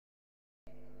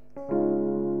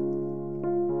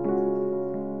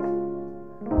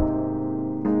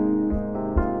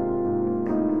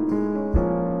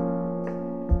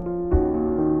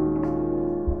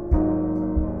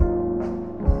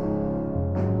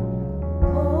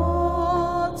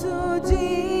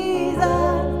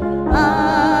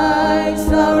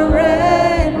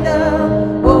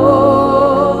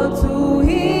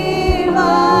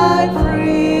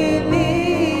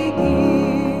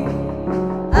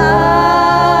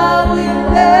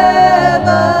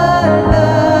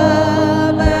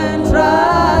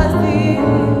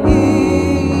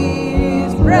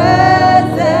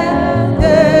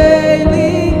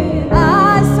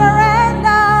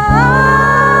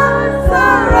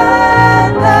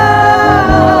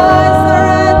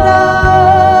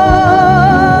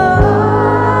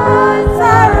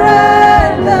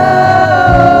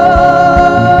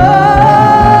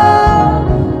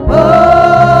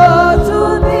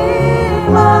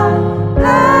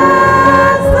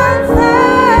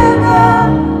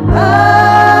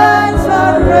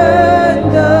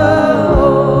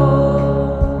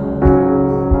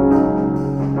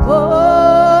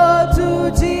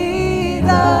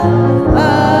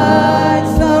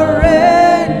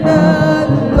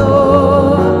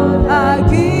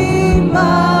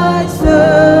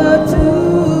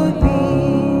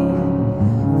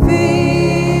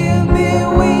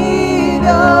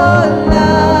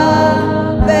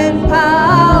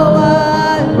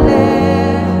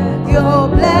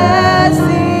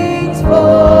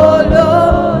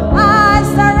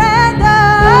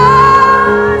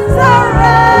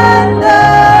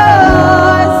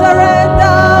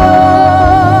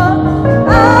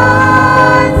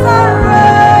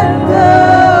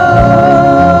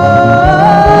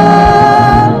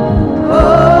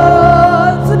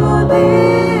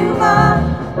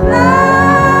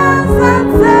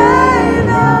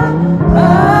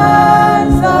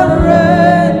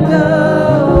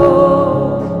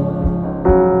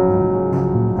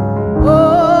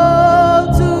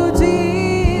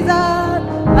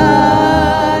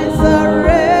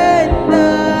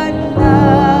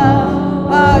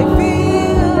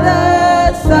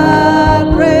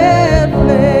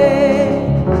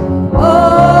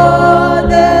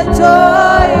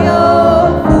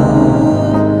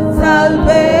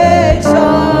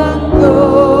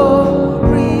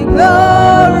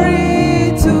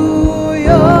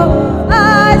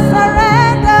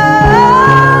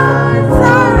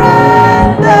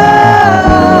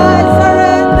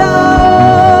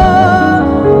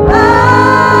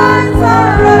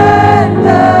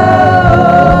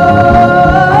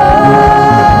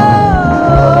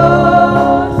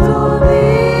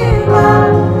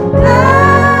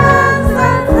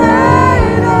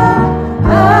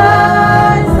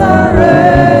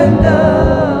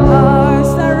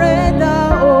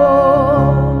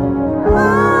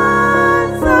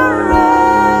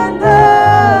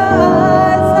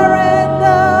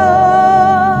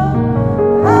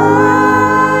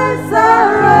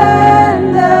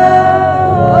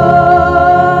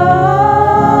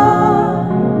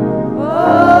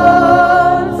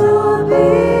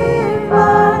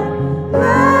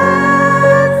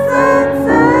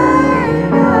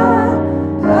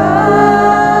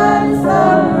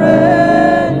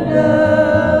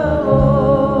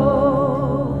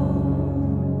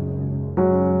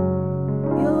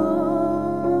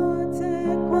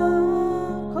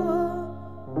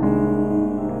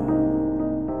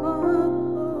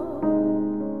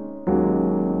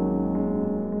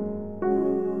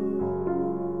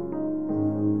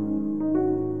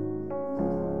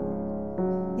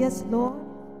Yes, Lord,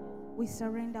 we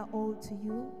surrender all to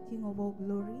you, King of all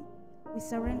glory. We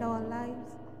surrender our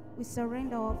lives. We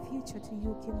surrender our future to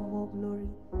you, King of all glory.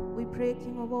 We pray,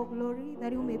 King of all glory,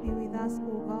 that you may be with us,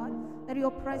 O God, that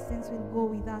your presence will go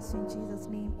with us in Jesus'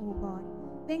 name, O God.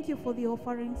 Thank you for the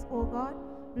offerings, O God.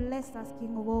 Bless us,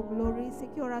 King of all glory.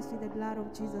 Secure us with the blood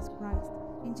of Jesus Christ.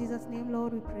 In Jesus' name,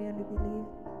 Lord, we pray and we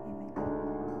believe.